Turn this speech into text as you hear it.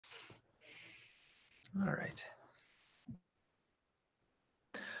All right.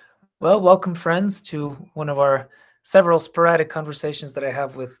 Well, welcome friends to one of our several sporadic conversations that I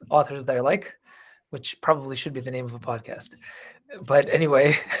have with authors that I like, which probably should be the name of a podcast. But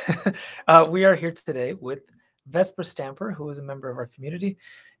anyway, we are here today with Vesper Stamper, who is a member of our community.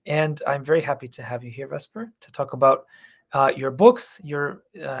 And I'm very happy to have you here, Vesper, to talk about your books, your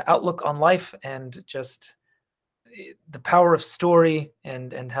outlook on life, and just the power of story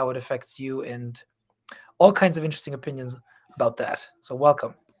and how it affects you, and all kinds of interesting opinions about that. So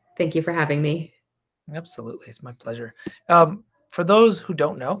welcome. Thank you for having me. Absolutely. It's my pleasure. For those who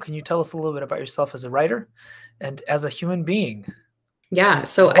don't know, can you tell us a little bit about yourself as a writer and as a human being? Yeah.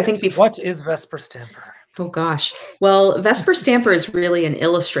 So I think what is Vesper Stamper? Oh gosh. Well, Vesper Stamper is really an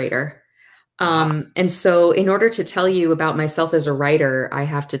illustrator. And so in order to tell you about myself as a writer, I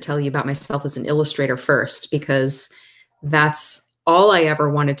have to tell you about myself as an illustrator first, because that's all I ever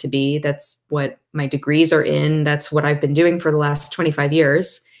wanted to be. That's what my degrees are in. That's what I've been doing for the last 25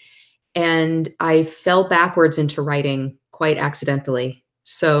 years. And I fell backwards into writing quite accidentally.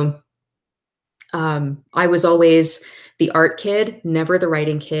 So I was always the art kid, never the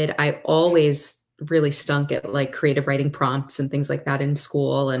writing kid. I always really stunk at like creative writing prompts and things like that in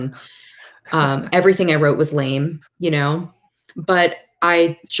school. And everything I wrote was lame, but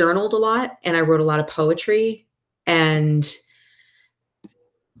I journaled a lot and I wrote a lot of poetry and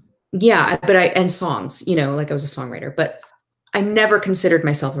and songs, like I was a songwriter, but I never considered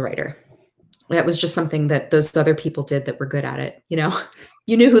myself a writer. That was just something that those other people did that were good at it.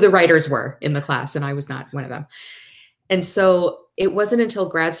 You knew who the writers were in the class and I was not one of them. And so it wasn't until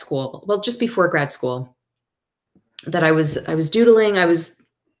grad school, well, just before grad school, that I was doodling. I was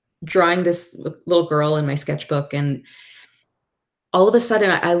drawing this little girl in my sketchbook. And all of a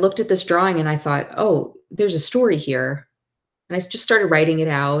sudden I looked at this drawing and I thought, oh, there's a story here. And I just started writing it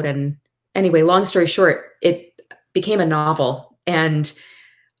out. And anyway, long story short, it became a novel. And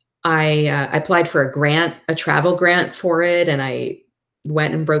I applied for a grant, a travel grant for it. And I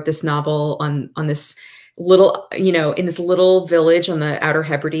went and wrote this novel on this little, in this little village on the Outer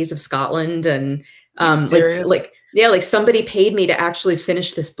Hebrides of Scotland. And like somebody paid me to actually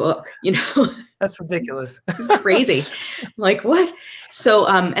finish this book, That's ridiculous. It's crazy. Like, what? So,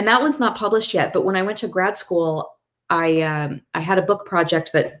 and that one's not published yet. But when I went to grad school, I had a book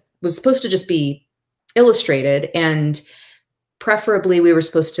project that was supposed to just be illustrated, and preferably we were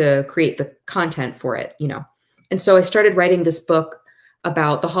supposed to create the content for it, And so I started writing this book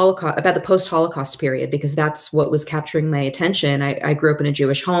about the Holocaust, about the post-Holocaust period, because that's what was capturing my attention. I grew up in a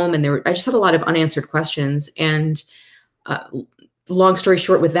Jewish home, and I just had a lot of unanswered questions. And long story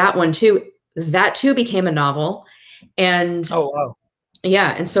short, with that one too, that too became a novel. And oh wow,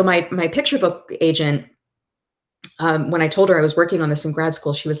 yeah. And so my picture book agent, when I told her I was working on this in grad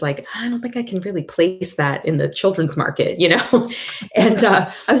school, she was like, I don't think I can really place that in the children's market, And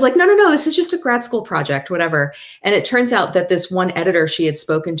I was like, no, this is just a grad school project, whatever. And it turns out that this one editor she had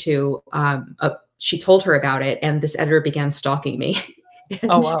spoken to, she told her about it, and this editor began stalking me.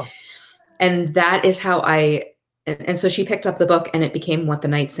 Oh, wow. And that is how and so she picked up the book, and it became What the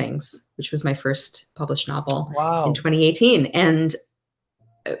Night Sings, which was my first published novel in 2018. And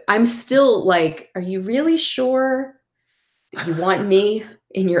I'm still like, are you really sure that you want me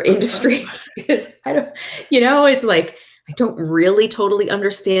in your industry? Because I don't, it's like, I don't really totally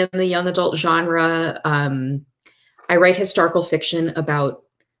understand the young adult genre. I write historical fiction about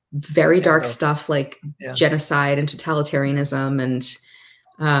very dark stuff like genocide and totalitarianism.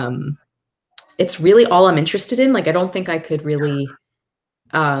 And it's really all I'm interested in. Like, I don't think I could really,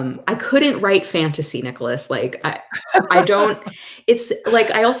 I couldn't write fantasy, Nicholas. Like I don't, it's like,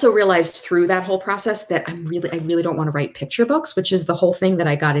 I also realized through that whole process that I really don't want to write picture books, which is the whole thing that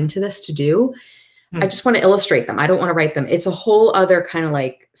I got into this to do. I just want to illustrate them. I don't want to write them. It's a whole other kind of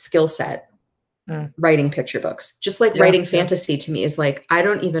like skill set, writing picture books. Just like writing fantasy to me is like, I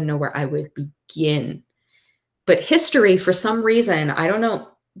don't even know where I would begin. But history, for some reason, I don't know,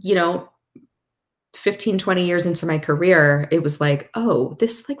 15, 20 years into my career, it was like, oh,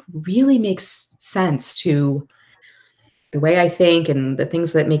 this like really makes sense to the way I think and the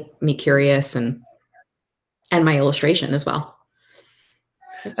things that make me curious, and my illustration as well.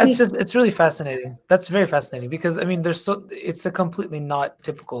 It's really fascinating. That's very fascinating, because I mean, it's a completely not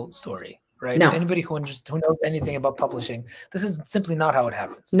typical story, right? No. Anybody who knows anything about publishing, this is simply not how it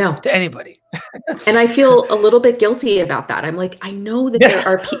happens. No. To anybody. And I feel a little bit guilty about that. I'm like, I know that there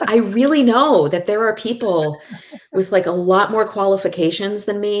are, I really know that there are people with like a lot more qualifications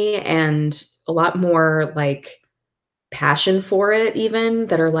than me and a lot more like passion for it even,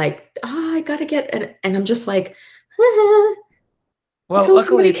 that are like, oh, I got to get, and I'm just like, Well, until luckily,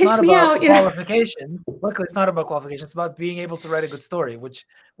 somebody it's not kicks me about out, you know? qualifications. Luckily, it's not about qualifications. It's about being able to write a good story, which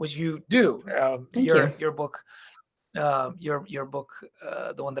you do. Thank you. Your book, your book,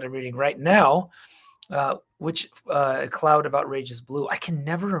 the one that I'm reading right now, which A Cloud of Outrageous Blue. I can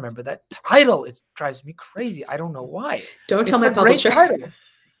never remember that title. It drives me crazy. I don't know why. Don't tell It's my a great publisher. title.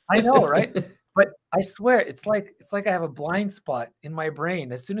 I know, right? But I swear, it's like I have a blind spot in my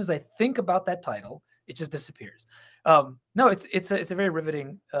brain. As soon as I think about that title, it just disappears. No, it's a very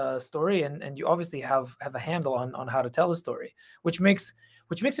riveting story, and you obviously have a handle on how to tell a story, which makes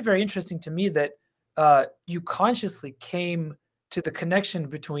it very interesting to me that you consciously came to the connection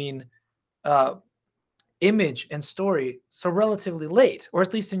between image and story so relatively late, or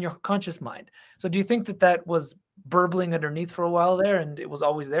at least in your conscious mind. So do you think that was burbling underneath for a while there, and it was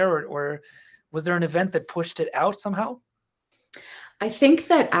always there, or was there an event that pushed it out somehow? I think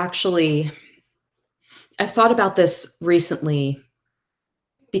that actually, I've thought about this recently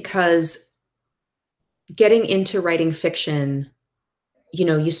because getting into writing fiction, you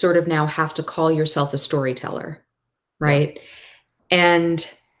know, you sort of now have to call yourself a storyteller, right? Yeah. And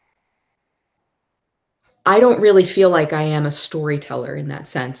I don't really feel like I am a storyteller in that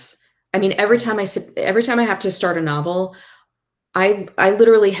sense. I mean, every time I have to start a novel, I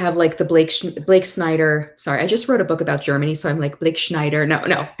literally have like the Blake Snyder. Sorry, I just wrote a book about Germany, so I'm like Blake Schneider. No,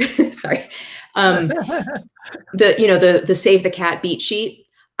 sorry. The Save the Cat beat sheet.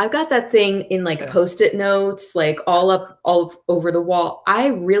 I've got that thing in like Post-it notes, like all over the wall. I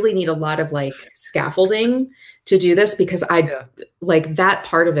really need a lot of like scaffolding to do this because like that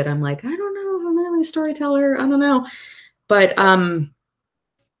part of it. I'm like, I don't know, I'm really a storyteller. I don't know, but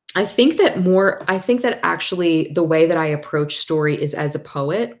I think that actually the way that I approach story is as a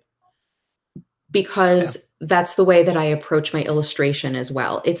poet, because that's the way that I approach my illustration as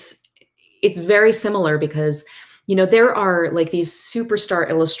well. It's very similar because, you know, there are like these superstar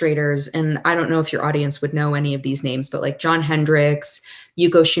illustrators, and I don't know if your audience would know any of these names, but like John Hendricks,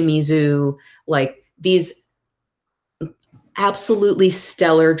 Yuko Shimizu, like these absolutely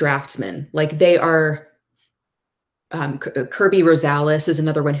stellar draftsmen. Like they are, Kirby Rosales is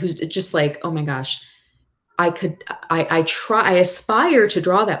another one who's just like, oh my gosh, I aspire to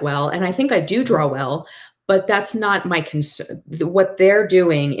draw that well. And I think I do draw well, but that's not my concern. What they're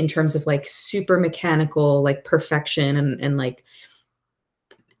doing in terms of like super mechanical, like perfection and like,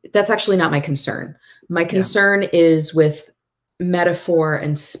 that's actually not my concern. My concern is with metaphor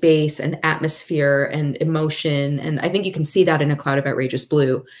and space and atmosphere and emotion. And I think you can see that in A Cloud of Outrageous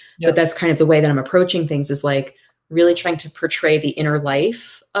Blue, but that's kind of the way that I'm approaching things, is like really trying to portray the inner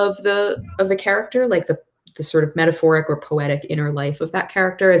life of the character, like the sort of metaphoric or poetic inner life of that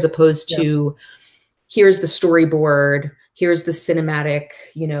character, as opposed to here's the storyboard, here's the cinematic,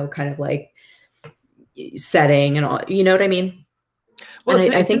 you know, kind of like setting and all, you know what I mean? Well,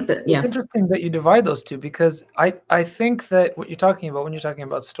 I think that, it's interesting that you divide those two, because I think that what you're talking about when you're talking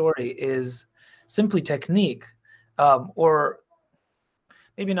about story is simply technique, or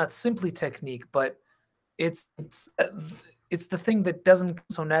maybe not simply technique, but it's the thing that doesn't come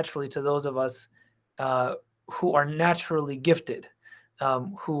so naturally to those of us who are naturally gifted,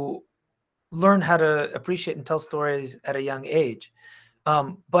 who learn how to appreciate and tell stories at a young age.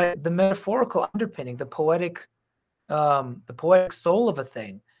 But the metaphorical underpinning, the poetic soul of a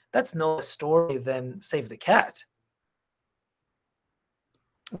thing, that's no story than Save the Cat.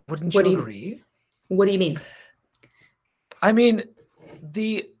 Wouldn't you agree? What do you mean? I mean,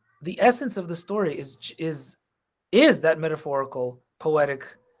 the essence of the story is that metaphorical, poetic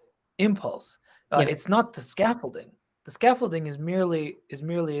impulse. It's not the scaffolding. The scaffolding is merely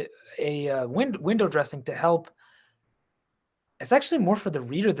a window dressing to help. It's actually more for the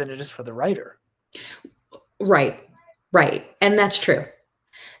reader than it is for the writer. Right. And that's true.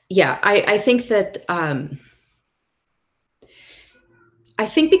 Yeah, I think that I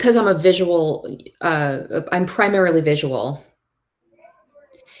think because I'm a visual, I'm primarily visual.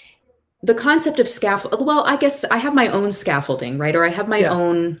 The concept of scaffold, well, I guess I have my own scaffolding, right? Or I have my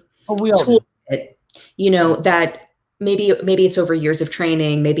own tool, you know, that maybe it's over years of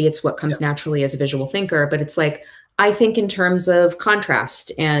training, maybe it's what comes naturally as a visual thinker, but it's like, I think in terms of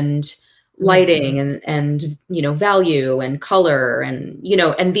contrast and lighting and you know, value and color, and you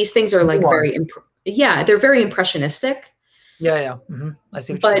know, and these things are like they're very impressionistic. I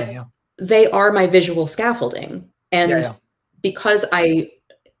see what you're saying. They are my visual scaffolding, and because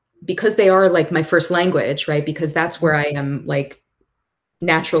they are like my first language, right? Because that's where I am like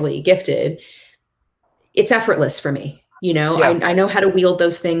naturally gifted. It's effortless for me, you know. I know how to wield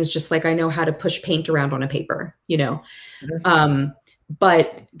those things just like I know how to push paint around on a paper, you know.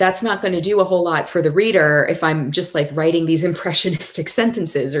 but that's not going to do a whole lot for the reader if I'm just like writing these impressionistic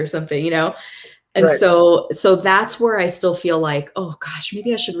sentences or something, you know? And Right. so that's where I still feel like, oh gosh,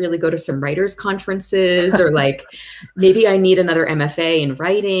 maybe I should really go to some writers conferences, or like maybe I need another MFA in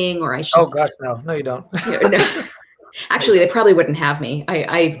writing, or I should. Oh gosh, no, you don't. No. Actually, they probably wouldn't have me.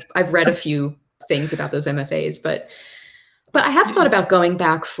 I've read a few things about those MFAs, but I have thought about going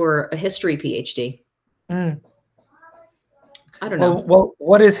back for a history PhD. I don't know. Well,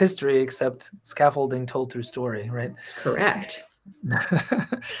 what is history except scaffolding told through story, right? Correct.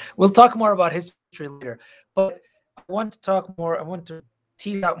 We'll talk more about history later, but I want to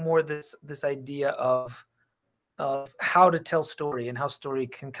tease out more this idea of how to tell story and how story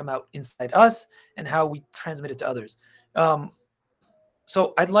can come out inside us and how we transmit it to others.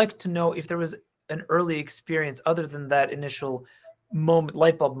 So I'd like to know if there was an early experience other than that initial moment,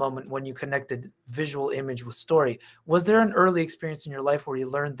 light bulb moment, when you connected visual image with story. Was there an early experience in your life where you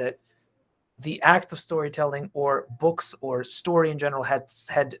learned that the act of storytelling or books or story in general had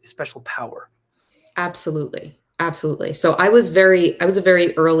special power? Absolutely. Absolutely. So I was a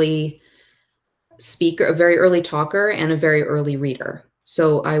very early speaker, a very early talker, and a very early reader.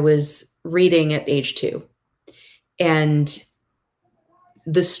 So I was reading at age 2. And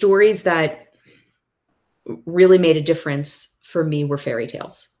the stories that really made a difference for me were fairy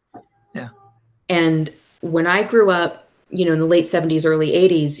tales. Yeah. And when I grew up, you know, in the late 70s, early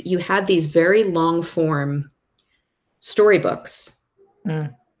 80s, you had these very long form storybooks,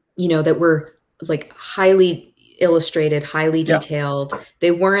 you know, that were like highly illustrated, highly detailed.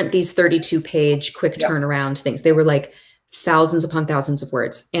 They weren't these 32-page quick turnaround things. They were like thousands upon thousands of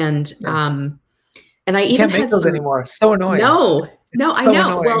words. And I even can't make those anymore. So annoying. No, I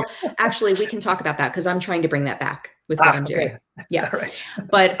know. Annoying. Well, actually, we can talk about that because I'm trying to bring that back with what I'm doing. Yeah. Right.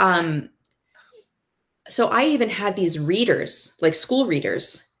 But so I even had these readers, like school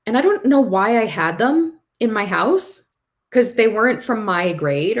readers, and I don't know why I had them in my house because they weren't from my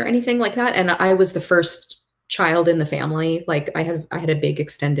grade or anything like that. And I was the first child in the family. Like I had a big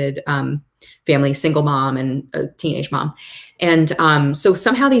extended family, single mom and a teenage mom. And so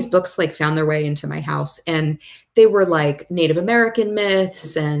somehow these books like found their way into my house, and they were like Native American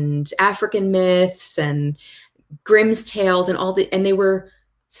myths and African myths and Grimm's tales and and they were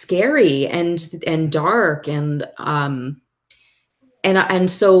scary and dark. And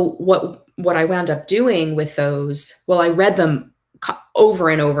so what I wound up doing with those, well, I read them over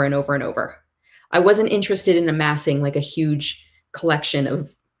and over and over and over. I wasn't interested in amassing like a huge collection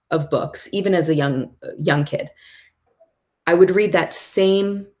of books, even as a young kid. I would read that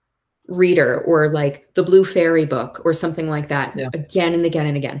same reader or like the Blue Fairy book or something like that again and again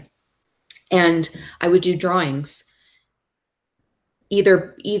and again. And I would do drawings.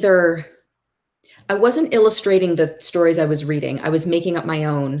 Either I wasn't illustrating the stories I was reading. I was making up my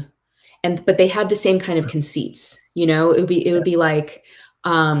own. But they had the same kind of conceits, you know. It would be like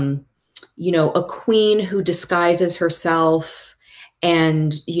you know, a queen who disguises herself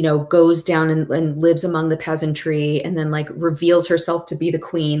and, you know, goes down and lives among the peasantry and then like reveals herself to be the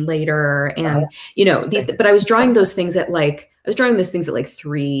queen later. And, you know, but I was drawing those things at like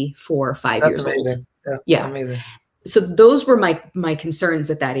 3, 4, 5 years old. Yeah. Amazing. So those were my concerns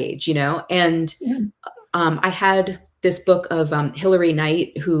at that age, you know. And I had this book of Hilary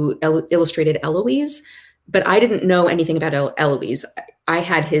Knight, who illustrated Eloise, but I didn't know anything about Eloise. I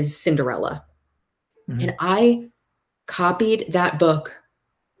had his Cinderella. And I copied that book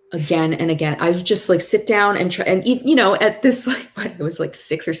again and again. I would just like sit down and try, and you know, at this, like, it was like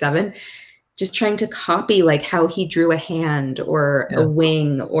 6 or 7, just trying to copy like how he drew a hand or a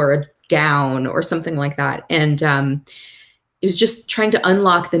wing or a gown or something like that. And it was just trying to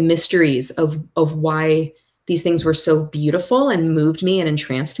unlock the mysteries of why these things were so beautiful and moved me and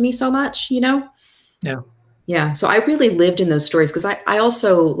entranced me so much, you know? Yeah. So I really lived in those stories because I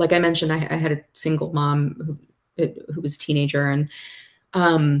also, like I mentioned, I had a single mom who was a teenager, and I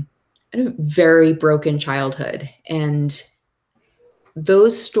had a very broken childhood. And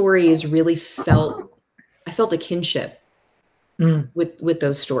those stories really I felt a kinship with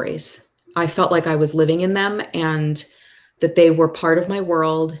those stories. I felt like I was living in them and that they were part of my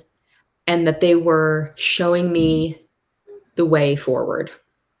world and that they were showing me the way forward.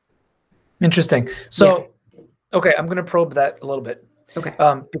 Interesting. So, okay, I'm going to probe that a little bit. Okay.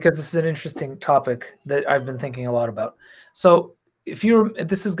 Because this is an interesting topic that I've been thinking a lot about. So,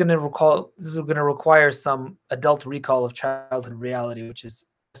 this is going to require some adult recall of childhood reality, which is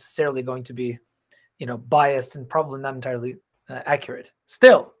necessarily going to be, you know, biased and probably not entirely accurate.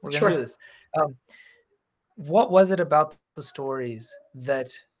 Still, we're going to do this. What was it about the stories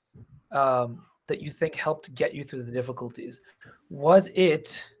that that you think helped get you through the difficulties? Was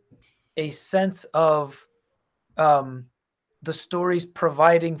it a sense of the stories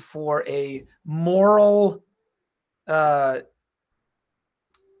providing for a moral, what's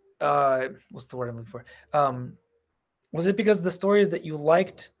the word I'm looking for? Was it because the stories that you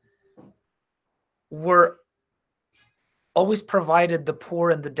liked were always provided the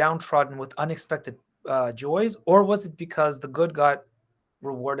poor and the downtrodden with unexpected joys, or was it because the good got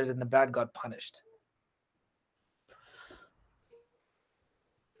rewarded and the bad got punished?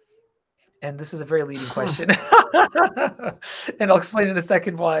 And this is a very leading question. And I'll explain in a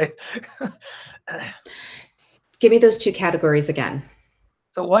second why. Give me those two categories again.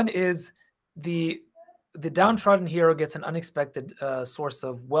 So one is the downtrodden hero gets an unexpected source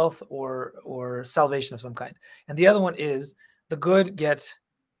of wealth or salvation of some kind. And the other one is the good get,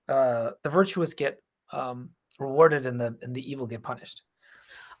 the virtuous get rewarded and the evil get punished.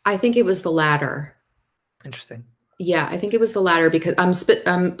 I think it was the latter. Interesting. Yeah, I think it was the latter because I'm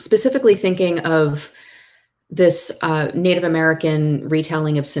specifically thinking of this Native American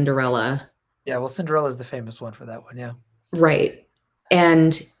retelling of Cinderella. Yeah, well, Cinderella is the famous one for that one, yeah. Right.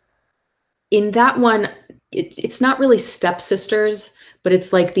 And in that one, it's not really stepsisters, but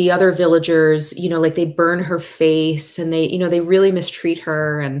it's like the other villagers, you know, like they burn her face and they, you know, they really mistreat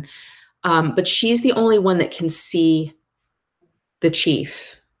her. And, but she's the only one that can see the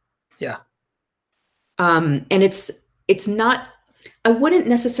chief. Yeah. And it's not, I wouldn't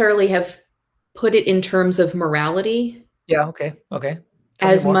necessarily have put it in terms of morality. Yeah. Okay. Okay.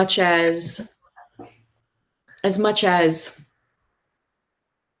 As much as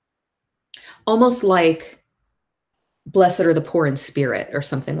almost like blessed are the poor in spirit or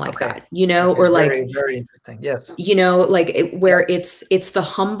something like that, you know, or like, very, very interesting. Yes. You know, like where it's the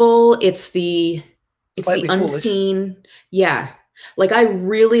humble, it's the unseen. Foolish. Yeah. Like I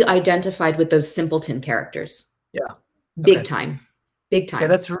really identified with those simpleton characters. Yeah. Big time. Big time.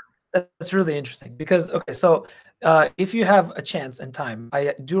 Okay, that's really interesting because, okay, so if you have a chance and time,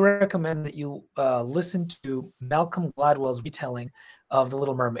 I do recommend that you listen to Malcolm Gladwell's retelling of The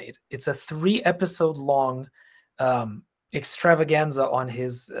Little Mermaid. It's a 3-episode long extravaganza on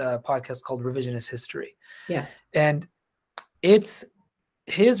his podcast called Revisionist History. Yeah. And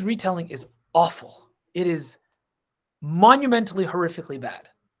his retelling is awful. It is monumentally, horrifically bad.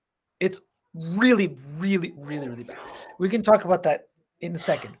 It's really, really, really, really bad. We can talk about that in a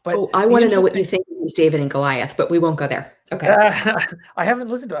second. But I want to know what you think is David and Goliath, but we won't go there. Okay. I haven't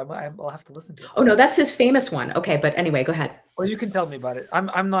listened to it. I'll have to listen to it. Oh no, that's his famous one. Okay, but anyway, go ahead. Well, you can tell me about it.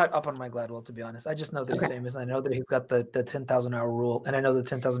 I'm not up on my Gladwell, to be honest. I just know that he's famous. I know that he's got the 10,000 hour rule, and I know the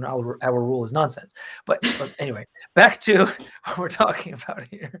 10,000 hour rule is nonsense. But anyway, back to what we're talking about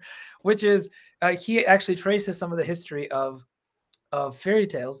here, which is he actually traces some of the history of fairy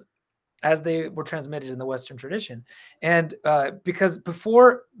tales as they were transmitted in the Western tradition. And because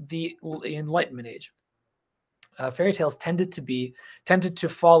before the Enlightenment age, fairy tales tended to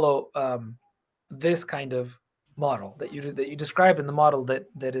follow this kind of model that you describe in the model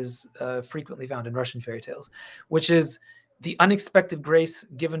that is frequently found in Russian fairy tales, which is the unexpected grace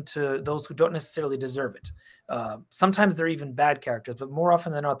given to those who don't necessarily deserve it. Sometimes they're even bad characters, but more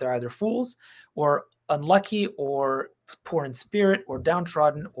often than not, they're either fools or unlucky or poor in spirit or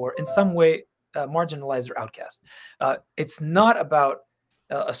downtrodden or in some way marginalized or outcast. It's not about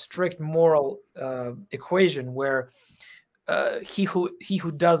a strict moral equation where he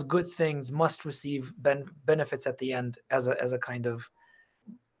who does good things must receive benefits at the end as a kind of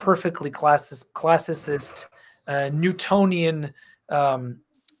perfectly classicist Newtonian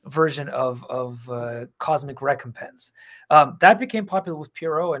version of cosmic recompense. That became popular with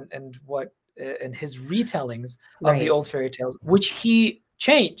Perrault and his retellings of the old fairy tales, which he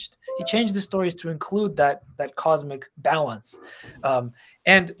changed. He changed the stories to include that cosmic balance.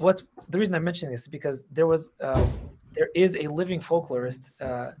 And the reason I'm mentioning this is because there is a living folklorist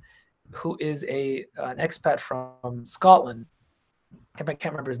who is an expat from Scotland. I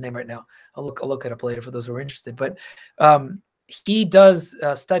can't remember his name right now. I'll look it up later for those who are interested. But he does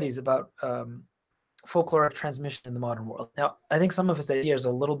studies about folkloric transmission in the modern world. Now, I think some of his ideas are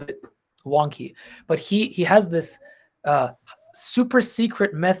a little bit wonky, but he has this super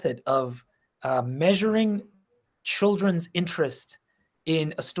secret method of measuring children's interest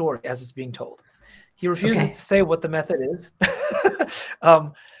in a story as it's being told. He refuses to say what the method is,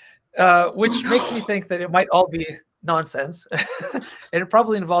 which makes me think that it might all be nonsense. And it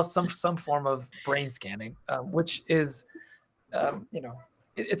probably involves some form of brain scanning, which is,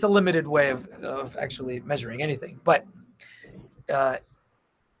 it's a limited way of actually measuring anything. But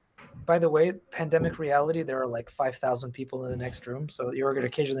by the way, pandemic reality, there are like 5,000 people in the next room, so you're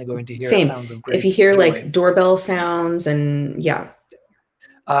occasionally going to hear Same. sounds of great if you hear joy. like doorbell sounds and yeah.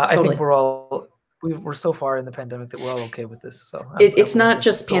 I think we're so far in the pandemic that we're all okay with this. So it's not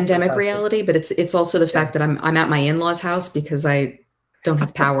just pandemic reality, but it's also the fact that I'm at my in-laws' house because I don't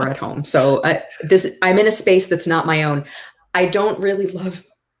have power at home. So I'm in a space that's not my own. I don't really love.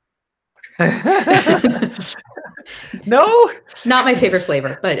 No, not my favorite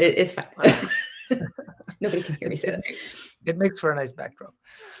flavor, but it's fine. Nobody can hear me say that. It makes for a nice backdrop.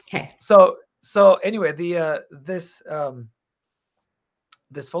 Okay. So anyway, this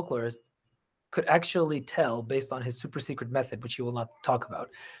folklorist could actually tell, based on his super secret method, which he will not talk about,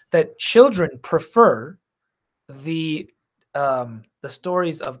 that children prefer the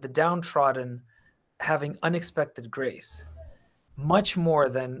stories of the downtrodden having unexpected grace much more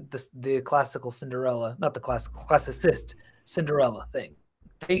than the classical Cinderella, not the classicist Cinderella thing.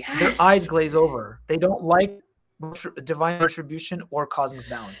 Their eyes glaze over. They don't like divine retribution or cosmic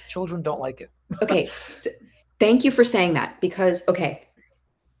balance. Children don't like it. Okay, so thank you for saying that, because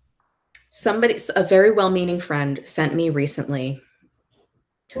a very well-meaning friend sent me recently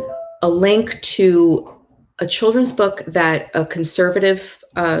a link to a children's book that a conservative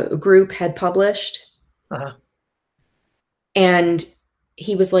group had published. And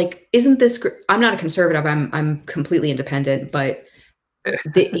he was like, isn't this, I'm not a conservative, I'm completely independent, but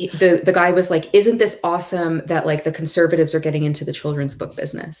the guy was like, isn't this awesome that like the conservatives are getting into the children's book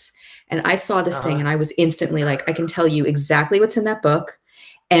business? And I saw this thing and I was instantly like, I can tell you exactly what's in that book.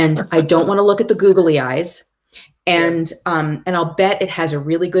 And I don't want to look at the googly eyes. And I'll bet it has a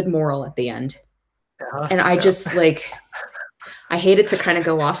really good moral at the end. And I just like, I hated to kind of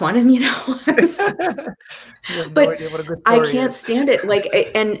go off on him, you know, but I can't stand it. Like,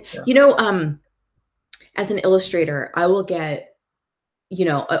 and you know, as an illustrator, I will get, you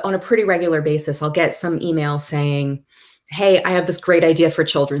know, on a pretty regular basis, I'll get some email saying, hey, I have this great idea for a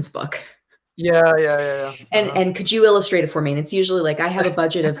children's book. Yeah. And could you illustrate it for me? And it's usually like, I have a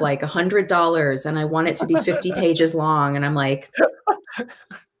budget of like $100 and I want it to be 50 pages long. And I'm like,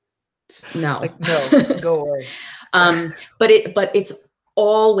 no, like, no, go away. But it's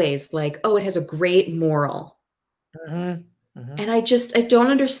always like, oh, it has a great moral. And I don't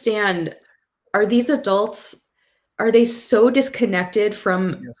understand. Are these adults, are they so disconnected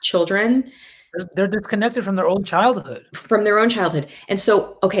from children? They're disconnected from their own childhood. And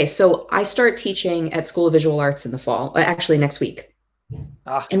so, okay, so I start teaching at School of Visual Arts in the fall, actually next week.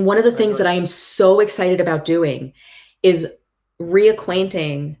 And one of the things that I am so excited about doing is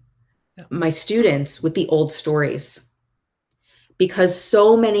reacquainting my students with the old stories, because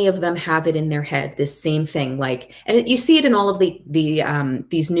so many of them have it in their head, this same thing. Like, and you see it in all of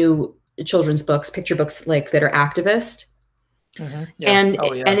these new children's books, picture books, like that are activist. And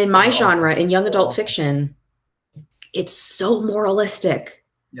in my genre, in young adult fiction, it's so moralistic.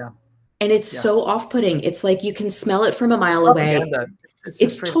 And it's so off-putting. It's like you can smell it from a mile away.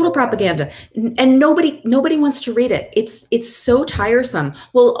 It's total propaganda. And nobody wants to read it. It's so tiresome.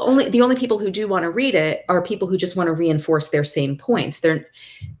 Well, the only people who do want to read it are people who just want to reinforce their same points. They're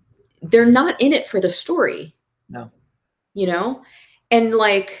not in it for the story. No. You know? And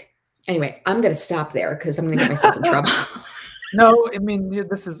like, anyway, I'm going to stop there because I'm going to get myself in trouble. No, I mean,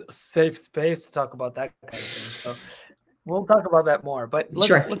 this is a safe space to talk about that kind of thing. So we'll talk about that more. But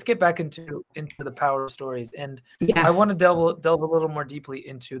let's get back into the power of stories. And I want to delve a little more deeply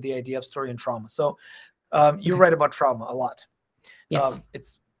into the idea of story and trauma. So you write about trauma a lot. Yes.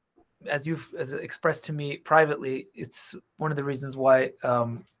 It's, as you've expressed to me privately, it's one of the reasons why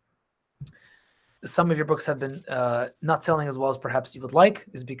some of your books have been not selling as well as perhaps you would like,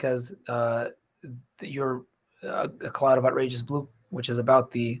 is because you're A Cloud of Outrageous Blue, which is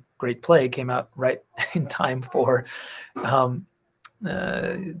about the Great Plague, came out right in time for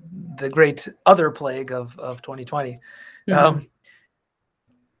the great other plague of 2020,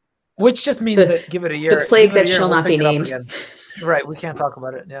 which just means that give it a year. The plague that shall not be named. Right, we can't talk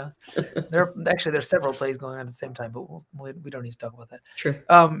about it. Yeah, there's several plagues going on at the same time, but we don't need to talk about that. True.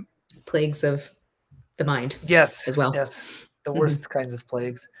 Plagues of the mind. Yes, as well. Yes, the worst kinds of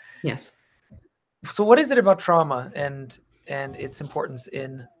plagues. Yes. So what is it about trauma and its importance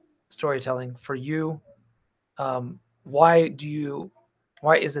in storytelling for you? Why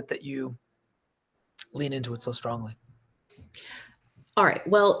is it that you lean into it so strongly? All right.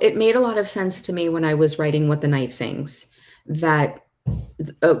 Well, it made a lot of sense to me when I was writing What the Night Sings, that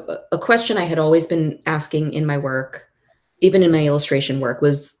a question I had always been asking in my work, even in my illustration work,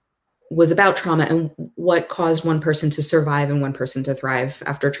 was about trauma and what caused one person to survive and one person to thrive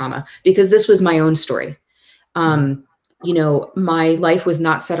after trauma, because this was my own story. you know, my life was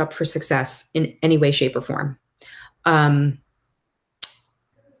not set up for success in any way, shape, or form. Not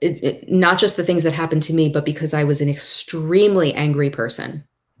just the things that happened to me, but because I was an extremely angry person.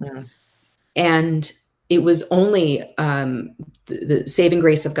 Mm. And it was only the saving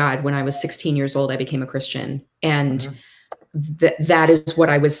grace of God when I was 16 years old, I became a Christian. And that is what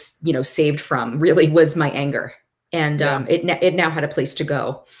I was, you know, saved from, really, was my anger. And it now had a place to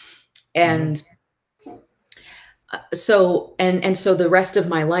go. And so the rest of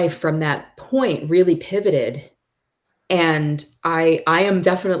my life from that point really pivoted. And I am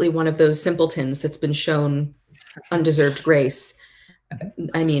definitely one of those simpletons that's been shown undeserved grace.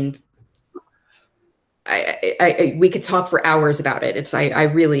 I mean, we could talk for hours about it. I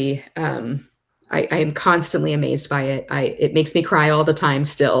really, I am constantly amazed by it. It makes me cry all the time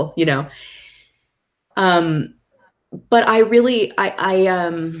still, you know. But I really,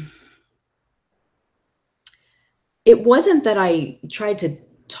 it wasn't that I tried to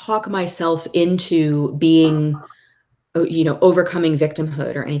talk myself into being, you know, overcoming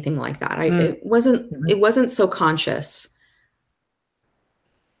victimhood or anything like that. It wasn't so conscious,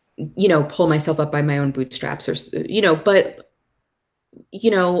 you know, pull myself up by my own bootstraps, or, you know, but, you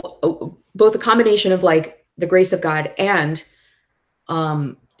know, both a combination of like the grace of God and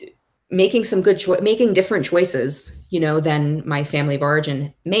making some making different choices, you know, than my family of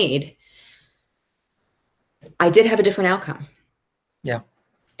origin made, I did have a different outcome. Yeah.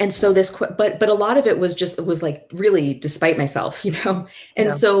 And so but a lot of it was like really despite myself, you know?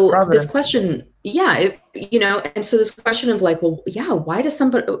 And so Providence. This question, you know, and so this question of like, well, yeah, why does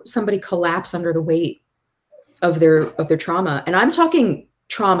somebody collapse under the weight of their trauma? And I'm talking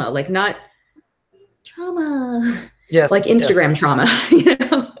trauma, like not trauma, like Instagram trauma, you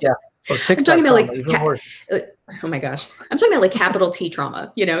know? Yeah. Or TikTok I'm talking about trauma, like, oh my gosh, I'm talking about like capital T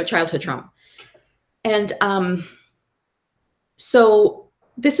trauma, you know, childhood trauma. And so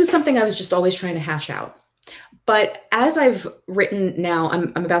this was something I was just always trying to hash out. But as I've written now,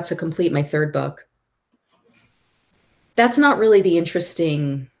 I'm about to complete my third book. That's not really the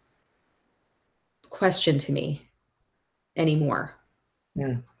interesting question to me anymore.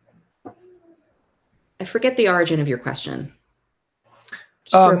 Yeah. I forget the origin of your question.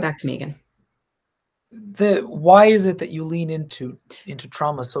 Just throw it back to me again. Why is it that you lean into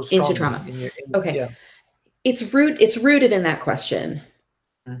trauma so strongly? Into trauma. Okay. Yeah. It's rooted in that question.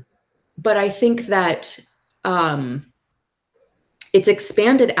 But I think that it's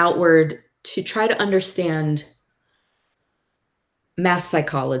expanded outward to try to understand mass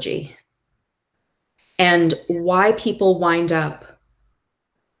psychology and why people wind up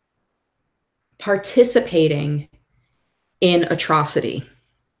participating in atrocity.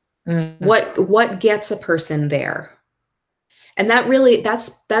 What gets a person there? And that's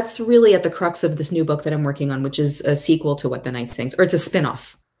really at the crux of this new book that I'm working on, which is a sequel to What the Night Sings, or it's a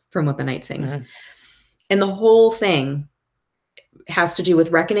spinoff from What the Night Sings. And the whole thing has to do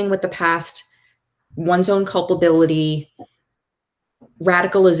with reckoning with the past, one's own culpability,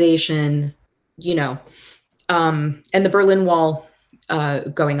 radicalization, you know, and the Berlin Wall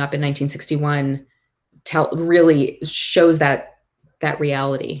going up in 1961 really shows that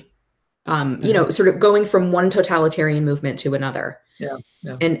reality. You know, sort of going from one totalitarian movement to another. Yeah.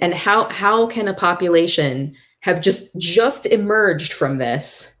 And how can a population have just emerged from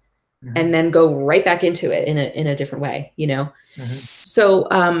this and then go right back into it in a different way, you know? So,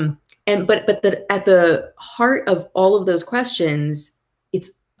 but at the heart of all of those questions,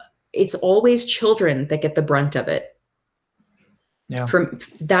 it's always children that get the brunt of it. Yeah.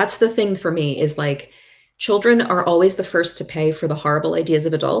 That's the thing for me, is like, children are always the first to pay for the horrible ideas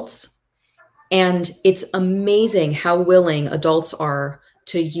of adults. And it's amazing how willing adults are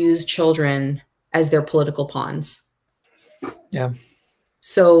to use children as their political pawns. Yeah.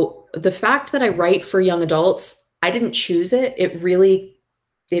 So the fact that I write for young adults, I didn't choose it. It really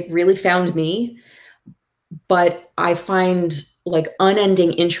found me. But I find like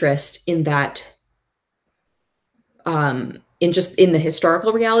unending interest in that, in the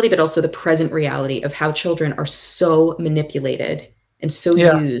historical reality, but also the present reality of how children are so manipulated and so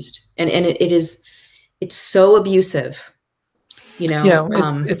used, and it's so abusive, you know. Yeah,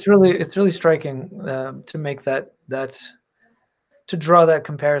 it's really striking to make that to draw that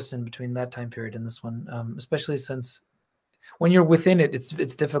comparison between that time period and this one, especially since when you're within it,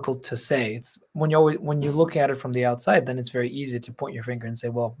 it's difficult to say. It's when you look at it from the outside, then it's very easy to point your finger and say,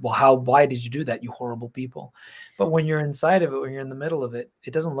 well, why did you do that, you horrible people? But when you're inside of it, when you're in the middle of it,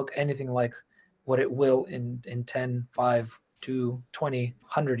 it doesn't look anything like what it will in 10, 5, 2, 20,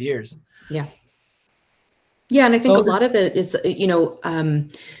 100 years. Yeah. Yeah. And I think a lot of it is, you know,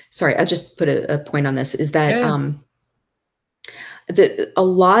 sorry, I just put a point on this, is that a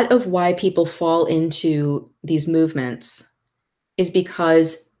lot of why people fall into these movements is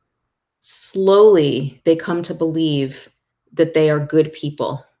because slowly they come to believe that they are good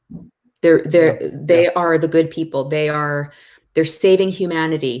people. They are the good people. They're saving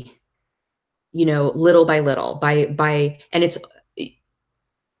humanity, you know, little by little, and it's,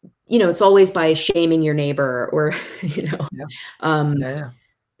 you know, it's always by shaming your neighbor or, you know,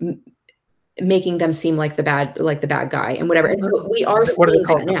 making them seem like the bad guy and whatever. And so we are what do they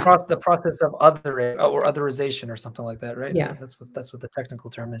call seeing it? that now. The process of otherization or something like that, right? Yeah, that's what the technical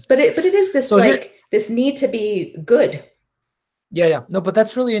term is. But it is this, so like this need to be good. Yeah. No, but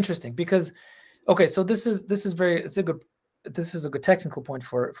that's really interesting because, okay, so this is a good technical point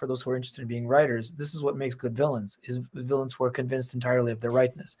for those who are interested in being writers. This is what makes good villains, is villains who are convinced entirely of their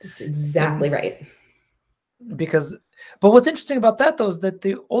rightness. That's exactly right. But what's interesting about that, though, is that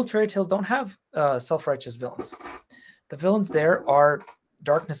the old fairy tales don't have self-righteous villains. The villains there are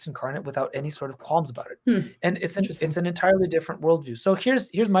darkness incarnate without any sort of qualms about it. And it's an entirely different worldview. So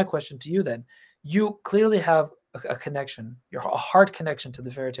here's my question to you then. You clearly have a connection, a hard connection to the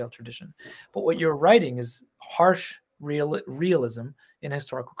fairy tale tradition, but what you're writing is harsh realism in a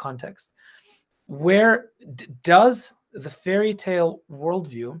historical context. Where does the fairy tale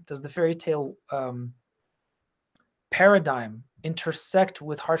worldview, does the fairy tale paradigm intersect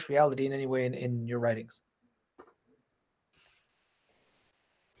with harsh reality in any way in your writings?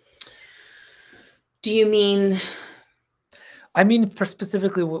 Do you mean? I mean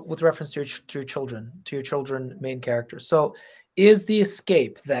specifically with reference to your children main characters. So is the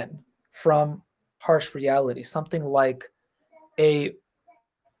escape then from harsh reality something like a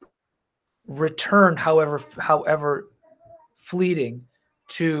return, however fleeting,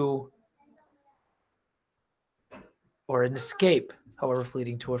 to, or an escape, however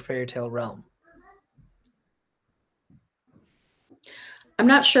fleeting, to a fairy tale realm? I'm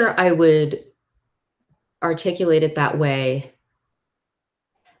not sure I would articulate it that way,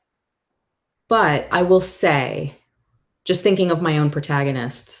 but I will say, just thinking of my own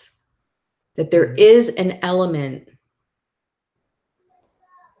protagonists, that there is an element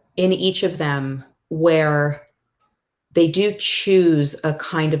in each of them where they do choose a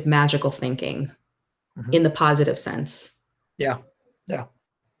kind of magical thinking in the positive sense. Yeah.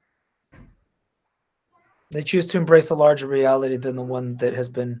 They choose to embrace a larger reality than the one that has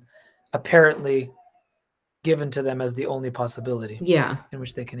been apparently given to them as the only possibility in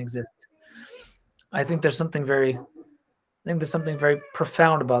which they can exist. I think there's something very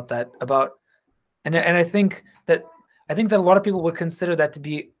profound about that, and I think that a lot of people would consider that to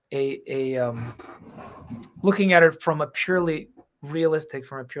be a looking at it from a purely realistic,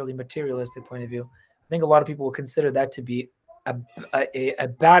 from a purely materialistic point of view. I think a lot of people will consider that to be a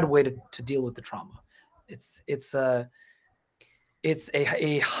bad way to deal with the trauma. It's a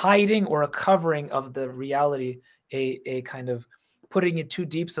hiding or a covering of the reality, a kind of putting it too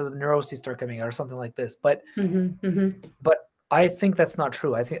deep so the neuroses start coming out or something like this. But but I think that's not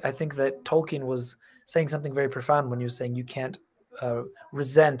true. I think that Tolkien was saying something very profound when he was saying you can't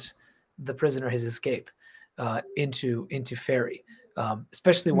resent the prisoner his escape into fairy,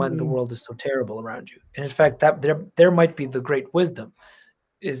 especially when the world is so terrible around you. And in fact, that there might be the great wisdom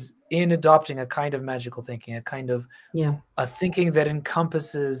is in adopting a kind of magical thinking, a kind of a thinking that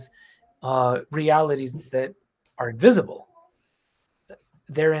encompasses realities that are invisible.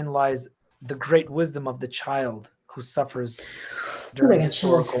 Therein lies the great wisdom of the child who suffers during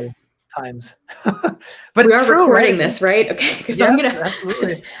historical times. But we are true, recording right? This, right? Okay, because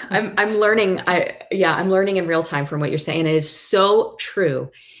absolutely. I'm learning. I'm learning in real time from what you're saying, and it's so true.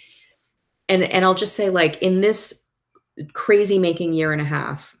 And I'll just say, like, in this crazy making year and a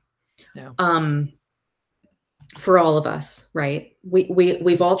half, for all of us, right?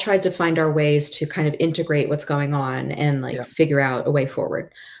 We've all tried to find our ways to kind of integrate what's going on and like figure out a way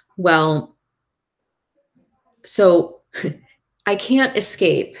forward. Well, so I can't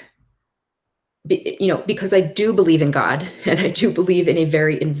escape, you know, because I do believe in God and I do believe in a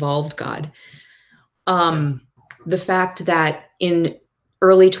very involved God. The fact that in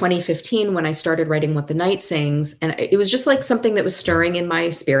early 2015, when I started writing What the Night Sings, and it was just like something that was stirring in my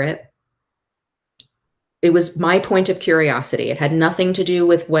spirit. It was my point of curiosity. It had nothing to do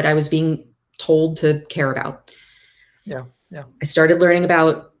with what I was being told to care about. Yeah. I started learning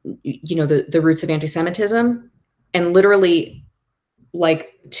about, you know, the roots of anti-Semitism, and literally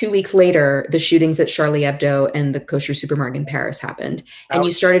like 2 weeks later, the shootings at Charlie Hebdo and the kosher supermarket in Paris happened. And you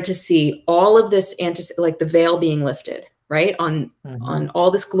started to see all of this like the veil being lifted, right? On all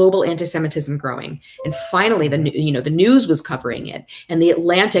this global anti-Semitism growing. And finally, the news was covering it. And the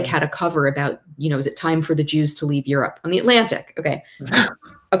Atlantic had a cover about, is it time for the Jews to leave Europe? On the Atlantic. Okay.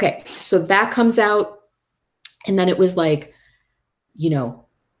 Okay. So that comes out. And then it was like, in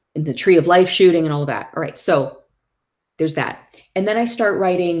the Tree of Life shooting and all of that. All right. So there's that. And then I start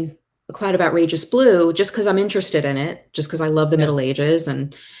writing A Cloud of Outrageous Blue just because I'm interested in it, just because I love the Middle Ages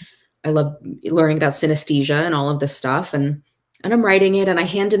and I love learning about synesthesia and all of this stuff. And I'm writing it, and I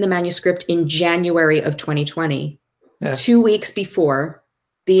hand in the manuscript in January of 2020, 2 weeks before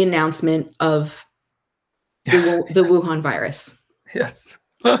the announcement of the Wuhan virus. Yes.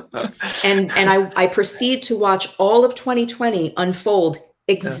 and I proceed to watch all of 2020 unfold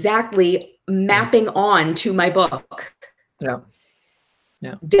exactly mapping on to my book. Yeah.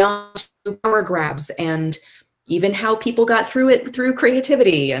 Down to power grabs and even how people got through it through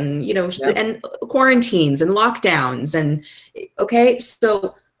creativity and, and quarantines and lockdowns. And okay,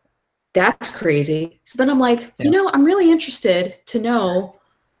 so that's crazy. So then I'm like, I'm really interested to know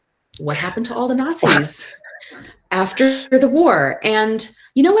what happened to all the Nazis after the war. And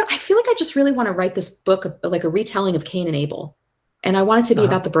you know what? I feel like I just really want to write this book, like a retelling of Cain and Abel. And I want it to be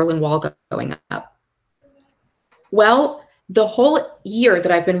about the Berlin Wall going up. Well, the whole year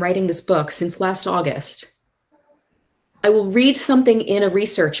that I've been writing this book, since last August, I will read something in a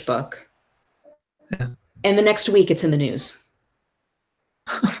research book, and the next week it's in the news.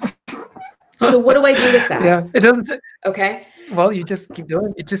 So what do I do with that? Yeah, it doesn't. Okay. Well, you just keep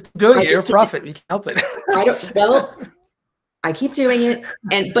doing it. You just keep doing it. You're a prophet. You can't help it. I keep doing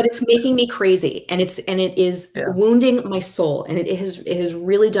it, but it's making me crazy, and it is wounding my soul, and it has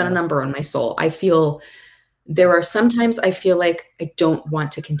really done a number on my soul. There are sometimes I feel like I don't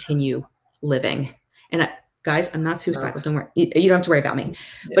want to continue living, and guys, I'm not suicidal. Don't worry. You don't have to worry about me.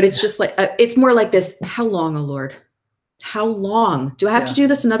 But it's just like, it's more like this. How long, oh Lord? How long? Do I have to do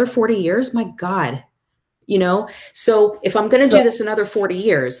this another 40 years? My God. So if I'm going to do this another 40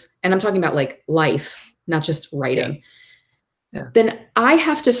 years, and I'm talking about like life, not just writing, then I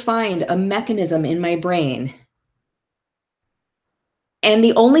have to find a mechanism in my brain. And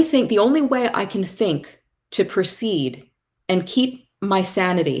the only way I can think to proceed and keep my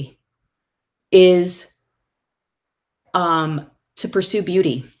sanity is to pursue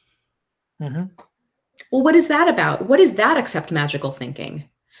beauty. Well, what is that about? What is that except magical thinking?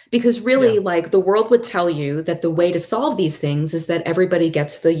 Because really, like, the world would tell you that the way to solve these things is that everybody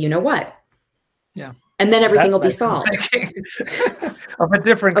gets the what. Yeah. And then everything will be solved. Of a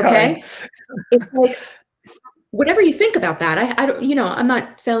different kind. It's like, whatever you think about that, I don't, I'm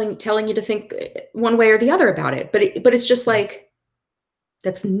not telling you to think one way or the other about it, but it's just like,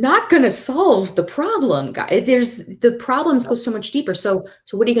 that's not going to solve the problem, guys. The problems go so much deeper. So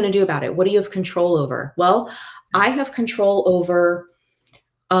what are you going to do about it? What do you have control over? Well, I have control over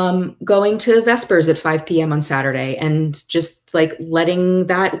going to Vespers at 5 p.m. on Saturday and just like letting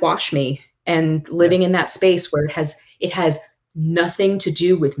that wash me and living in that space where it has nothing to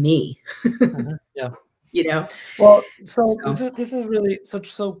do with me. Well, so this is really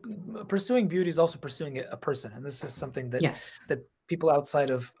so pursuing beauty is also pursuing a person, and this is something that that people outside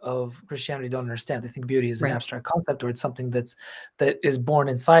of Christianity don't understand. They think beauty is an abstract concept, or it's something that is born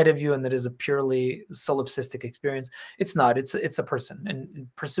inside of you and that is a purely solipsistic experience. It's not. It's a person, and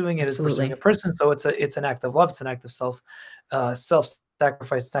pursuing it is pursuing a person. So it's an act of love. It's an act of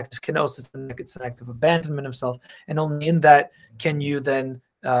self-sacrifice. It's an act of kenosis. It's an act of abandonment of self, and only in that can you then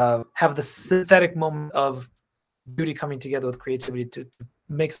have the synthetic moment of beauty coming together with creativity to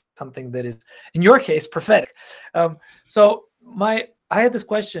make something that is, in your case, prophetic. So I had this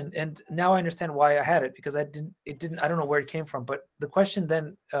question, and now I understand why I had it, because I don't know where it came from, but the question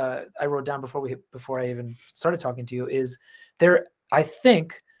then I wrote down before I even started talking to you is I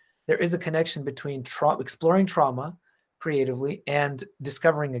think there is a connection between exploring trauma creatively and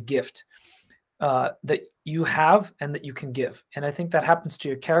discovering a gift that you have and that you can give. And I think that happens to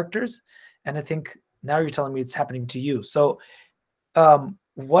your characters. And I think now you're telling me it's happening to you. So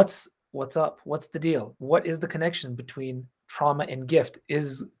what's up? What's the deal? What is the connection between trauma and gift?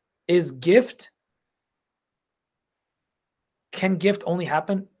 Can gift only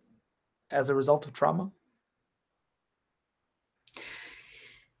happen as a result of trauma?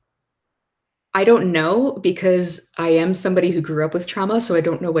 I don't know, because I am somebody who grew up with trauma, so I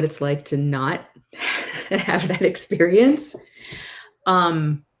don't know what it's like to not have that experience.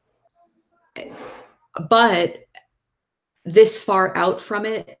 But this far out from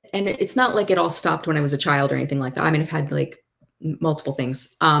it, and it's not like it all stopped when I was a child or anything like that. I mean, I've had like multiple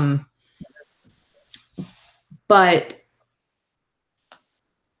things. But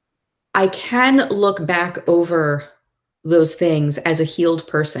I can look back over those things as a healed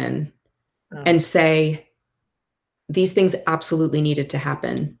person and say, these things absolutely needed to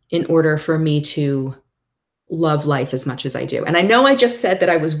happen in order for me to love life as much as I do. And I know I just said that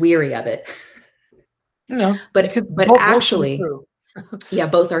I was weary of it. No, but actually, yeah,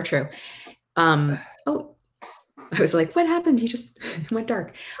 both are true. Oh, I was like, what happened? You just went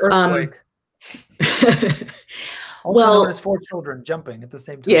dark. Earthquake. Also known as 4 children jumping at the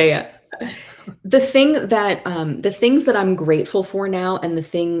same time. Yeah. The thing that, the things that I'm grateful for now, and the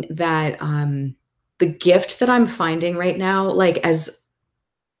thing that, the gift that I'm finding right now, like, as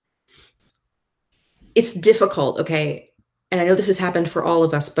it's difficult. Okay. And I know this has happened for all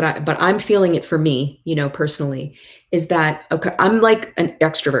of us, but I'm feeling it for me, you know, personally, is that, okay, I'm like an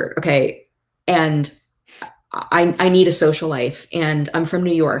extrovert. Okay. And I need a social life, and I'm from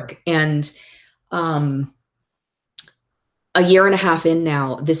New York, and, a year and a half in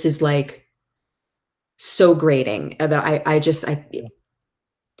now, this is like so grating that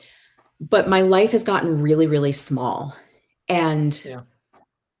but my life has gotten really, really small. And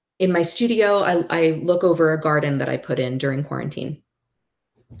in my studio, I look over a garden that I put in during quarantine.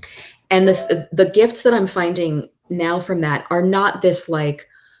 And the gifts that I'm finding now from that are not this like,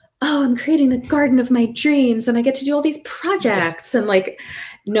 oh, I'm creating the garden of my dreams and I get to do all these projects. And like,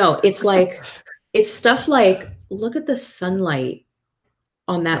 no, it's like, it's stuff like, look at the sunlight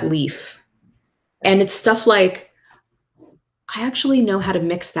on that leaf. And it's stuff like, I actually know how to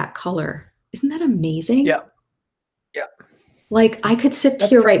mix that color. Isn't that amazing? Yeah. Like, I could sit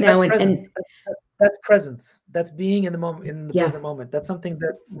here right now and that's presence. That's being in the moment, in the present moment. That's something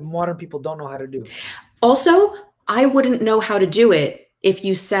that modern people don't know how to do. Also, I wouldn't know how to do it if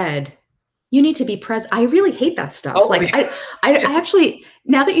you said, you need to be present. I really hate that stuff. I actually,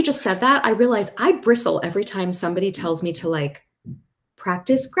 now that you just said that, I realize I bristle every time somebody tells me to like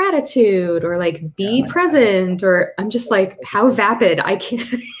practice gratitude or like be present, or I'm just like, how vapid. I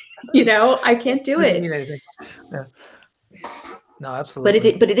can't, you know, I can't do it. Yeah. No,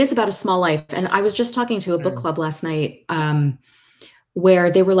 absolutely. But it is about a small life. And I was just talking to a book club last night,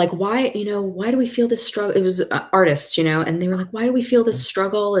 where they were like, why do we feel this struggle? It was artists, you know, and they were like, why do we feel this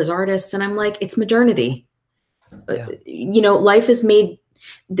struggle as artists? And I'm like, it's modernity. You know, life is made,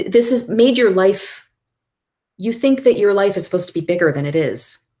 this has made your life. You think that your life is supposed to be bigger than it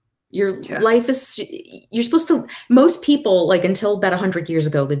is. Your life is, you're supposed to, most people, like until about 100 years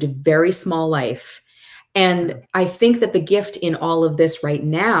ago, lived a very small life. And I think that the gift in all of this right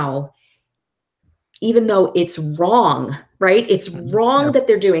now, even though it's wrong, right? It's wrong that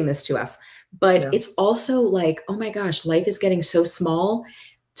they're doing this to us, but it's also like, oh my gosh, life is getting so small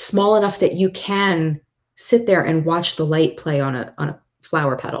enough that you can sit there and watch the light play on a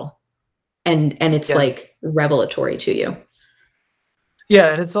flower petal. And it's like revelatory to you. Yeah.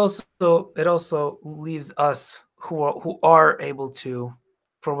 And it also leaves us who are able to,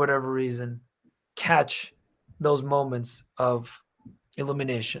 for whatever reason, catch those moments of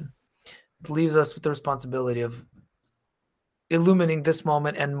illumination. It leaves us with the responsibility of illuminating this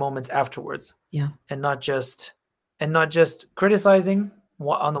moment and moments afterwards. Yeah. And not just criticizing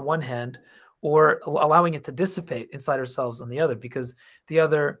on the one hand, or allowing it to dissipate inside ourselves on the other, because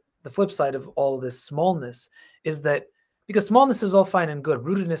the flip side of all of this smallness is that, because smallness is all fine and good,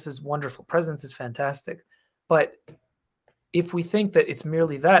 rootedness is wonderful, presence is fantastic, but if we think that it's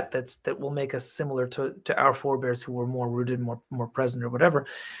merely that will make us similar to our forebears who were more rooted, more present, or whatever,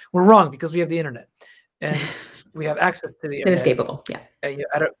 we're wrong, because we have the internet and we have access to the internet. Inescapable, yeah.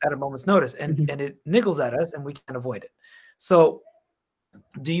 At a moment's notice, and it niggles at us, and we can't avoid it. So,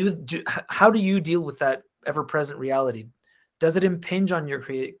 how do you deal with that ever-present reality? Does it impinge on your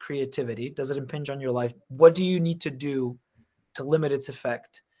creativity? Does it impinge on your life? What do you need to do to limit its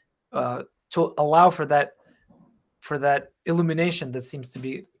effect, to allow for that illumination that seems to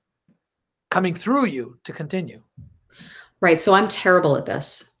be coming through you to continue? Right. So I'm terrible at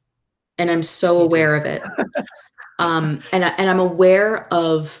this, and I'm so aware of it. And I'm aware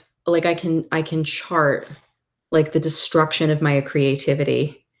of, like, I can chart like the destruction of my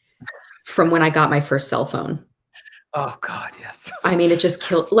creativity from when I got my first cell phone. Oh God, yes. I mean, it just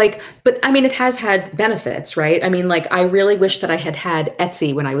killed, like, but I mean, it has had benefits, right? I mean, like, I really wish that I had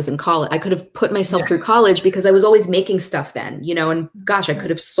Etsy when I was in college. I could have put myself through college, because I was always making stuff then, you know, and gosh, I could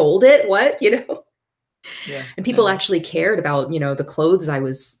have sold it. What, you know? Yeah. And people actually cared about, you know, the clothes I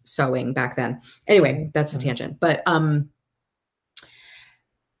was sewing back then. Anyway, that's a tangent, but,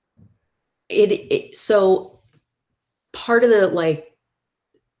 so part of the like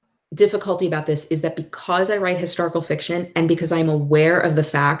difficulty about this is that because I write historical fiction, and because I'm aware of the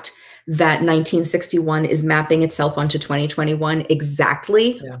fact that 1961 is mapping itself onto 2021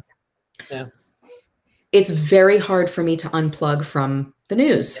 exactly. Yeah. it's very hard for me to unplug from the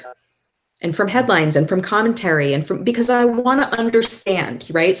news and from headlines and from commentary and because I want to understand,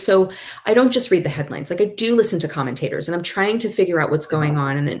 right? So I don't just read the headlines. Like, I do listen to commentators, and I'm trying to figure out what's going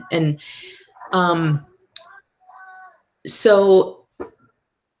on. So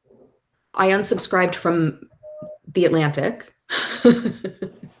I unsubscribed from The Atlantic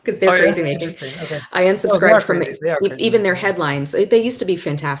because they're crazy making. Okay. I unsubscribed from even their headlines. They used to be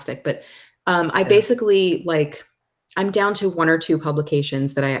fantastic, but I basically, like, I'm down to 1 or 2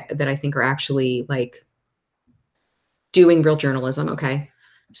 publications that I think are actually like doing real journalism. Okay.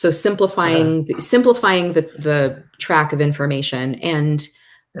 So simplifying the track of information, and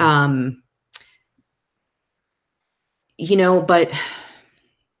you know, but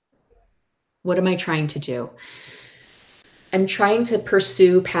what am I trying to do? I'm trying to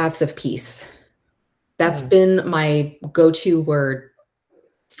pursue paths of peace. That's been my go-to word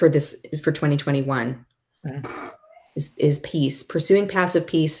for 2021. Is peace, pursuing paths of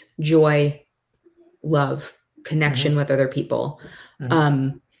peace, joy, love, connection with other people.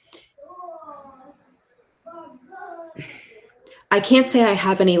 I can't say I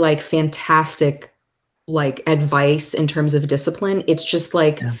have any like fantastic like advice in terms of discipline. It's just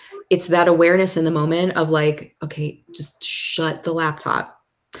like, it's that awareness in the moment of like, okay, just shut the laptop.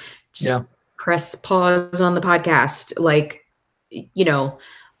 Just press pause on the podcast. Like, you know,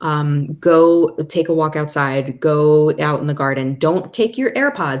 go take a walk outside, go out in the garden. Don't take your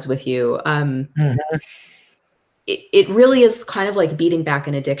AirPods with you. It really is kind of like beating back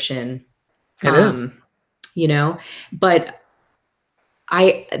an addiction. It is, you know, but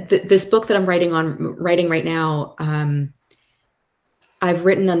this book that I'm writing right now, I've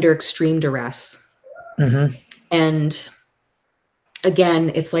written under extreme duress. And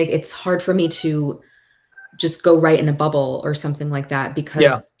again, it's like, it's hard for me to just go write in a bubble or something like that,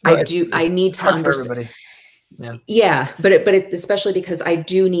 because I need to understand. But especially because I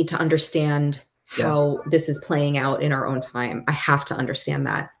do need to understand how this is playing out in our own time. I have to understand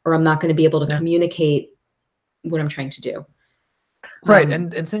that, or I'm not going to be able to communicate what I'm trying to do. Right.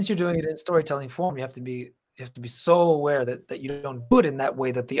 And since you're doing it in storytelling form, you have to be so aware that you don't do it in that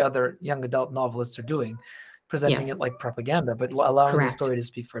way that the other young adult novelists are doing, presenting it like propaganda, but allowing the story to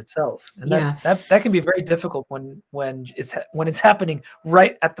speak for itself. And that can be very difficult when it's happening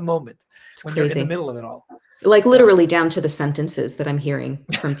right at the moment, when you're in the middle of it all. Like literally down to the sentences that I'm hearing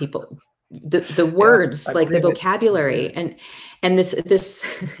from people, the words, like the vocabulary, and this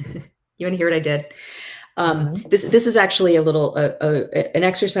you want to hear what I did? This is actually a little an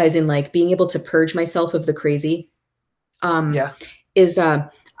exercise in like being able to purge myself of the crazy. Is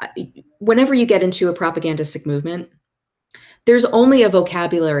whenever you get into a propagandistic movement, there's only a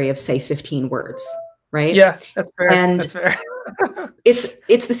vocabulary of say 15 words, right? Yeah, that's fair. And that's fair.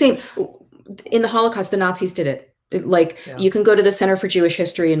 it's the same. In the Holocaust, the Nazis did it. You can go to the Center for Jewish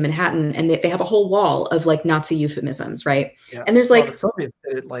History in Manhattan, and they have a whole wall of like Nazi euphemisms, right? And there's like the Soviets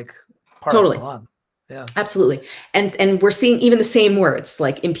did it like totally. Yeah, absolutely. And we're seeing even the same words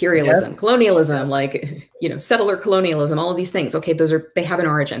like imperialism, colonialism, like, you know, settler colonialism, all of these things. Okay, they have an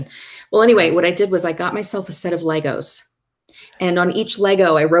origin. Well, anyway, what I did was I got myself a set of Legos, and on each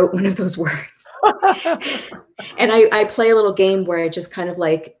Lego, I wrote one of those words. And I play a little game where I just kind of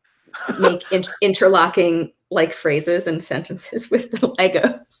like make interlocking like phrases and sentences with the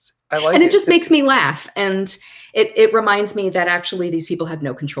Legos. And it just makes me laugh. And it reminds me that actually these people have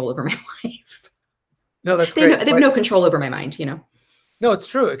no control over my life. No, that's great. They have no control over my mind, you know? No, it's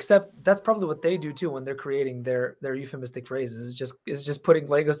true. Except that's probably what they do too when they're creating their euphemistic phrases. It's just putting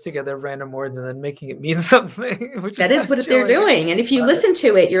Legos together, random words, and then making it mean something. That is what they're doing. And if you listen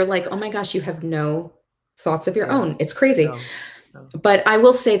to it, you're like, oh my gosh, you have no thoughts of your own. It's crazy. No. But I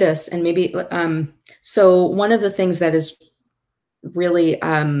will say this, and maybe so one of the things that has really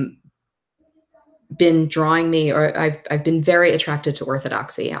been drawing me, or I've been very attracted to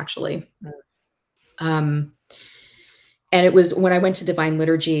orthodoxy, actually. And it was when I went to Divine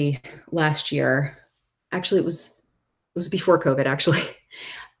Liturgy last year. Actually, it was before COVID, actually.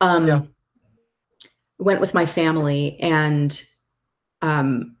 Went with my family and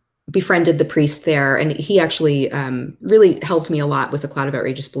befriended the priest there. And he actually really helped me a lot with The Cloud of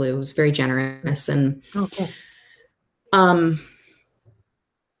Outrageous Blue. He was very generous. And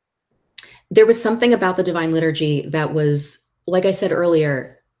there was something about the Divine Liturgy that was, like I said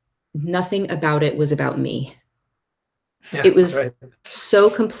earlier, nothing about it was about me. It was so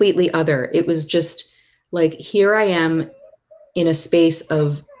completely other. It was just like, here I am in a space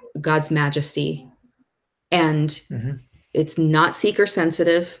of God's majesty. And it's not seeker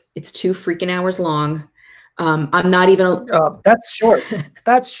sensitive. It's 2 freaking hours long. I'm not even. That's short.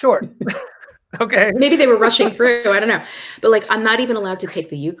 That's short. Okay. Maybe they were rushing through. I don't know. But like, I'm not even allowed to take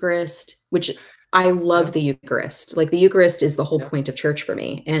the Eucharist, which I love the Eucharist. Like the Eucharist is the whole point of church for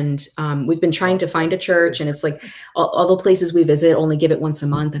me. And we've been trying to find a church, and it's like all the places we visit only give it once a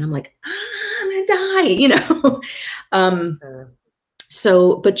month. And I'm like, I'm going to die, you know?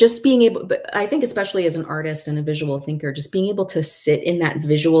 So, but just being able, but I think especially as an artist and a visual thinker, just being able to sit in that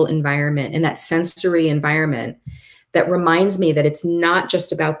visual environment, in that sensory environment, that reminds me that it's not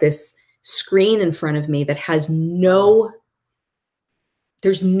just about this screen in front of me that has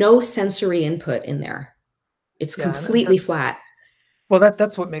there's no sensory input in there. It's completely flat. Well,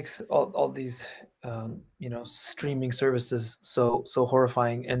 that's what makes all these, you know, streaming services so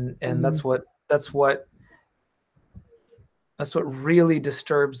horrifying. And that's what really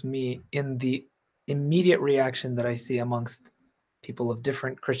disturbs me in the immediate reaction that I see amongst people of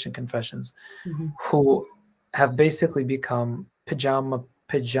different Christian confessions who have basically become pajama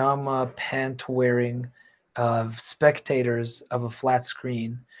pant wearing spectators of a flat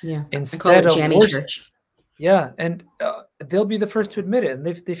screen. Yeah, instead of jammy church. Yeah, and they'll be the first to admit it, and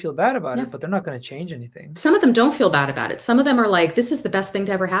they feel bad about it, but they're not going to change anything. Some of them don't feel bad about it. Some of them are like, this is the best thing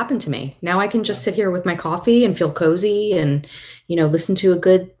to ever happen to me. Now I can just sit here with my coffee and feel cozy and, you know, listen to a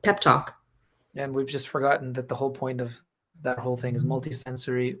good pep talk. And we've just forgotten that the whole point of that whole thing is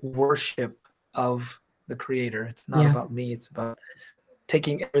multisensory worship of the Creator. It's not about me. It's about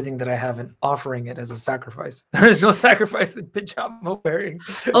taking everything that I have and offering it as a sacrifice. There is no sacrifice in pajama wearing.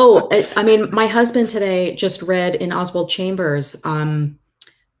 Oh, I mean, my husband today just read in Oswald Chambers,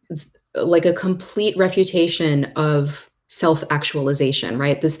 like a complete refutation of self-actualization,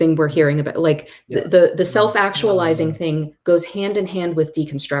 right? This thing we're hearing about, like the self-actualizing thing goes hand in hand with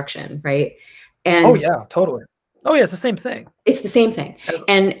deconstruction, right? And oh yeah, totally. Oh yeah, it's the same thing. It's the same thing.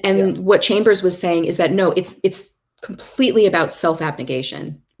 And what Chambers was saying is that no, it's completely about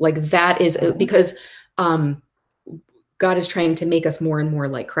self-abnegation. Like that is because God is trying to make us more and more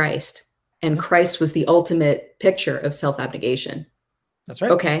like Christ. And Christ was the ultimate picture of self-abnegation. That's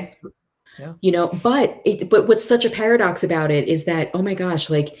right. Okay. Yeah. You know, but what's such a paradox about it is that, oh my gosh,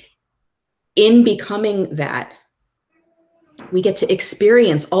 like in becoming that, we get to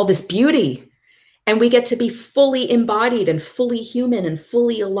experience all this beauty. And we get to be fully embodied and fully human and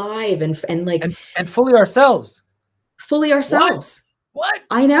fully alive and fully ourselves. Fully ourselves. What?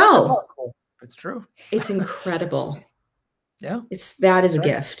 I know. Impossible. It's true. It's incredible. Yeah. That is a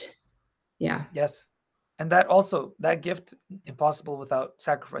gift. Yeah. Yes. And that gift, impossible without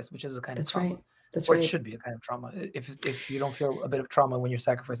sacrifice, which is a kind of trauma. Right. That's or right. It should be a kind of trauma. If you don't feel a bit of trauma when you're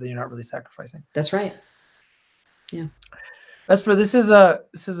sacrificing, then you're not really sacrificing. That's right. Yeah. Vesper, this is a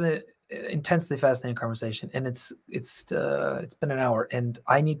intensely fascinating conversation, and it's been an hour, and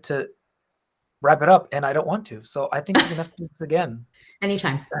I need to wrap it up, and I don't want to, so I think we're gonna have to do this again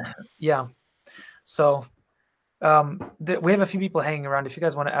anytime. Yeah. So we have a few people hanging around. If you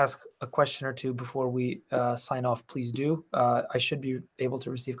guys want to ask a question or two before we sign off, please do. I should be able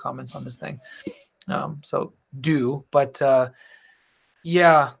to receive comments on this thing, so do. But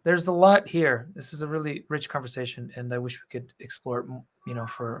yeah, there's a lot here. This is a really rich conversation, and I wish we could explore it, you know,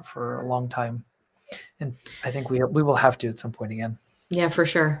 for a long time. And I think we will have to at some point again. Yeah, for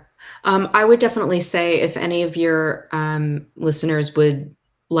sure. I would definitely say if any of your listeners would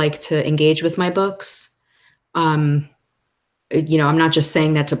like to engage with my books, you know, I'm not just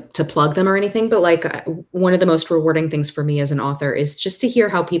saying that to plug them or anything, but like one of the most rewarding things for me as an author is just to hear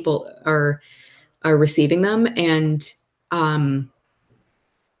how people are receiving them. And,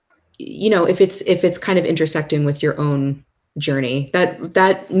 you know, if it's kind of intersecting with your own journey,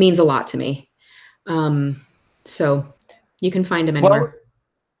 that means a lot to me. So you can find them anywhere.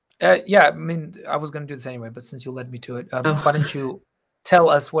 Well, yeah, I mean, I was going to do this anyway, but since you led me to it, why don't you tell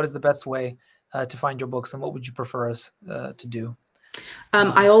us what is the best way to find your books, and what would you prefer us to do?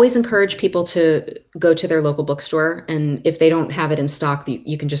 I always encourage people to go to their local bookstore, and if they don't have it in stock,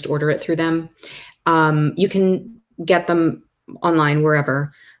 you can just order it through them. You can get them online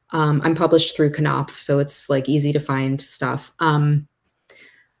wherever. I'm published through Knopf, so it's like easy to find stuff.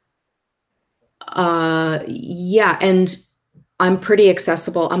 Yeah, and I'm pretty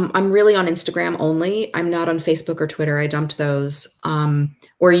accessible. I'm really on Instagram only. I'm not on Facebook or Twitter. I dumped those.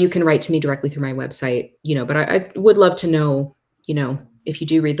 Or you can write to me directly through my website, you know, but I would love to know, you know, if you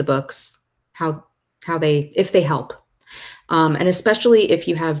do read the books, if they help. And especially if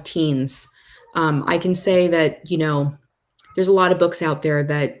you have teens, I can say that, you know, there's a lot of books out there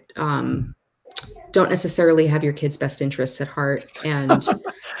that don't necessarily have your kids' best interests at heart. And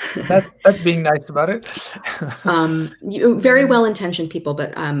that's being nice about it. Very well-intentioned people,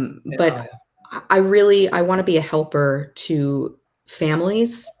 but I want to be a helper to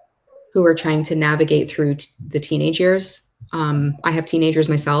families who are trying to navigate through the teenage years. I have teenagers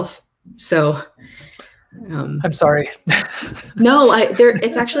myself, so I'm sorry. No,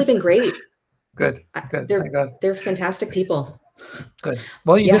 it's actually been great. Good. They're fantastic people. Good.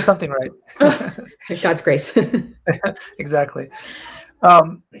 Well, you did something right. God's grace. Exactly.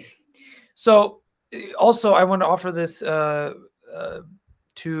 So also I want to offer this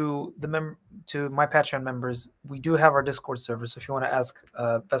to my Patreon members. We do have our Discord server, so if you want to ask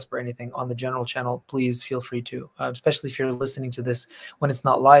Vesper anything on the general channel, please feel free to, especially if you're listening to this when it's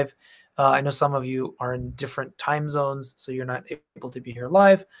not live. I know some of you are in different time zones, so you're not able to be here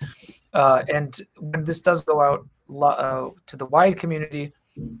live. And when this does go out to the wide community,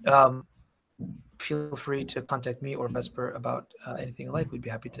 feel free to contact me or Vesper about anything you like. We'd be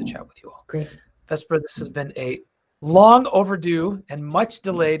happy to chat with you all. Great. Vesper, this has been a long overdue and much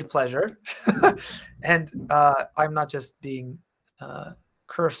delayed pleasure. And I'm not just being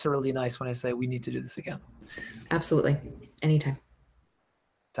cursorily nice when I say we need to do this again. Absolutely. Anytime.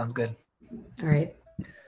 Sounds good. All right.